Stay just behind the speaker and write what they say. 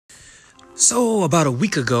So about a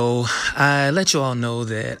week ago, I let you all know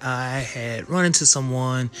that I had run into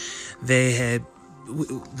someone. We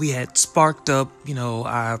had sparked up,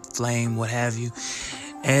 our flame, what have you.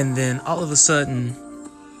 And then all of a sudden,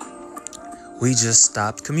 we just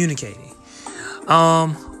stopped communicating.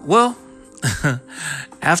 Well,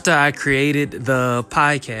 after I created the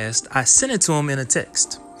podcast, I sent it to him in a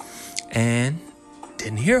text and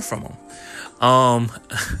didn't hear from him.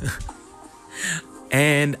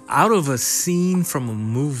 And out of a scene from a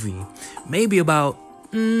movie, maybe about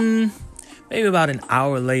an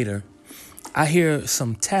hour later, I hear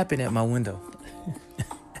some tapping at my window.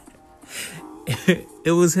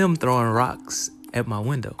 It was him throwing rocks at my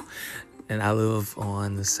window. And I live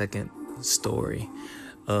on the second story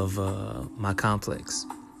of my complex.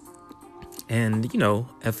 And,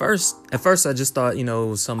 at first I just thought, it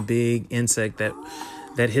was some big insect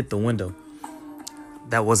that hit the window.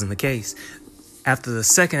 That wasn't the case. After the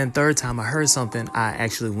second and third time I heard something, I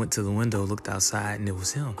actually went to the window, looked outside, and it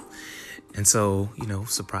was him. And so,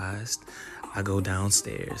 surprised, I go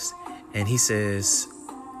downstairs and he says,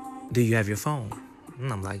 "Do you have your phone?"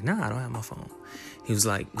 And I'm like, "Nah, I don't have my phone." He was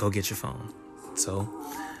like, "Go get your phone." So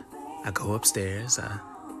I go upstairs, I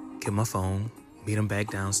get my phone, meet him back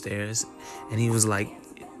downstairs. And he was like,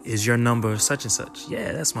 "Is your number such and such?"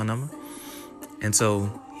 "Yeah, that's my number." And so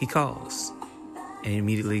he calls and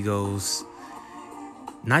immediately goes,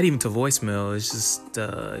 not even to voicemail. It's just,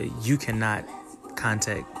 you cannot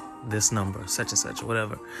contact this number, such and such, or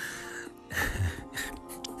whatever.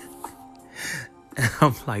 And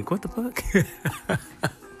I'm like, what the fuck?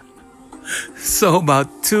 So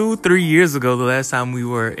about 2-3 years ago, the last time we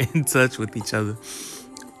were in touch with each other,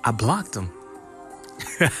 I blocked him.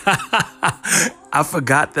 I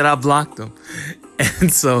forgot that I blocked him.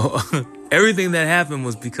 And so everything that happened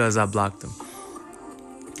was because I blocked him.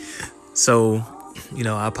 So,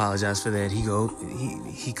 I apologize for that.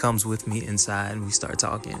 He comes with me inside and we start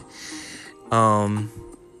talking.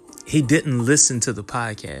 He didn't listen to the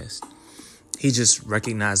podcast. He just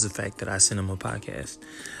recognized the fact that I sent him a podcast.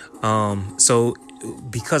 So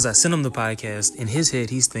because I sent him the podcast, in his head,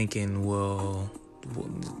 he's thinking, well,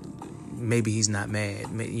 maybe he's not mad.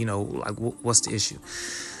 What's the issue?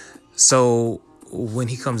 So when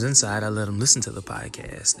he comes inside, I let him listen to the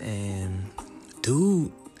podcast, and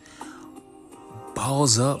dude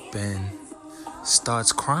balls up and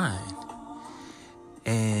starts crying.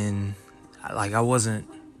 And I wasn't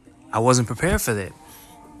prepared for that.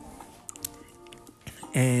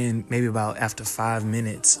 And maybe about after 5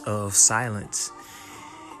 minutes of silence,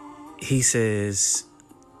 he says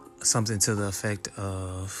something to the effect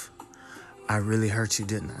of, "I really hurt you,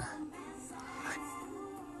 didn't I?"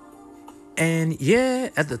 And yeah,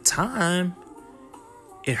 at the time,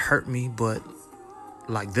 it hurt me, but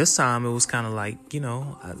this time, it was kind of like,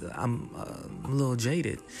 I'm a little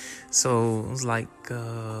jaded. So it was like,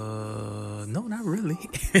 no, not really.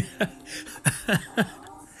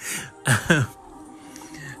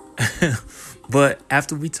 But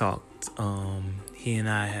after we talked, he and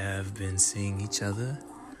I have been seeing each other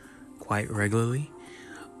quite regularly.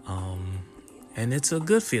 And it's a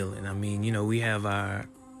good feeling. I mean, we have our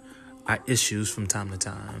issues from time to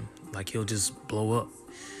time. Like, he'll just blow up.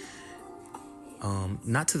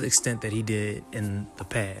 Not to the extent that he did in the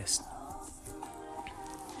past.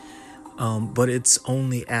 But it's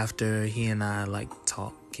only after he and I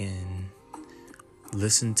talk and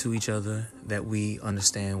listen to each other that we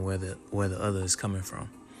understand where the other is coming from.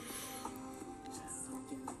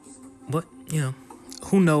 But,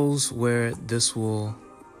 who knows where this will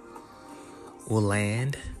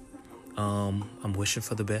land. I'm wishing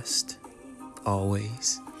for the best,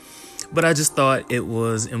 always. But I just thought it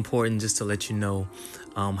was important just to let you know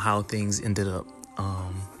how things ended up.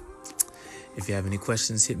 If you have any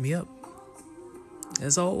questions, hit me up.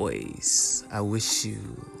 As always, I wish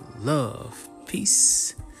you love,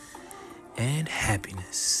 peace, and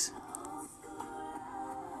happiness.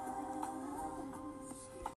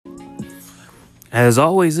 As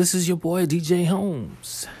always, this is your boy DJ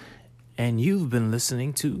Holmes, and you've been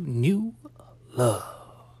listening to New Love.